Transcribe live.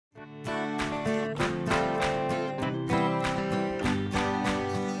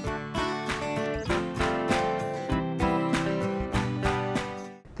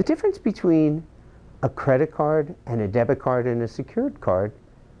difference between a credit card and a debit card and a secured card,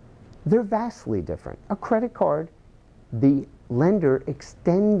 they're vastly different. A credit card, the lender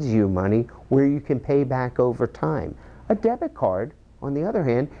extends you money where you can pay back over time. A debit card, on the other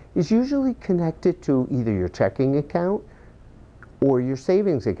hand, is usually connected to either your checking account or your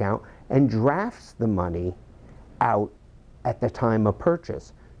savings account and drafts the money out at the time of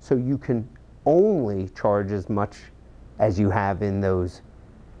purchase. So you can only charge as much as you have in those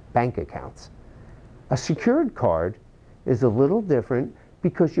bank accounts. A secured card is a little different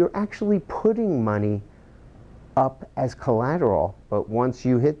because you're actually putting money up as collateral, but once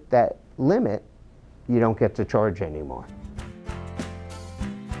you hit that limit, you don't get to charge anymore.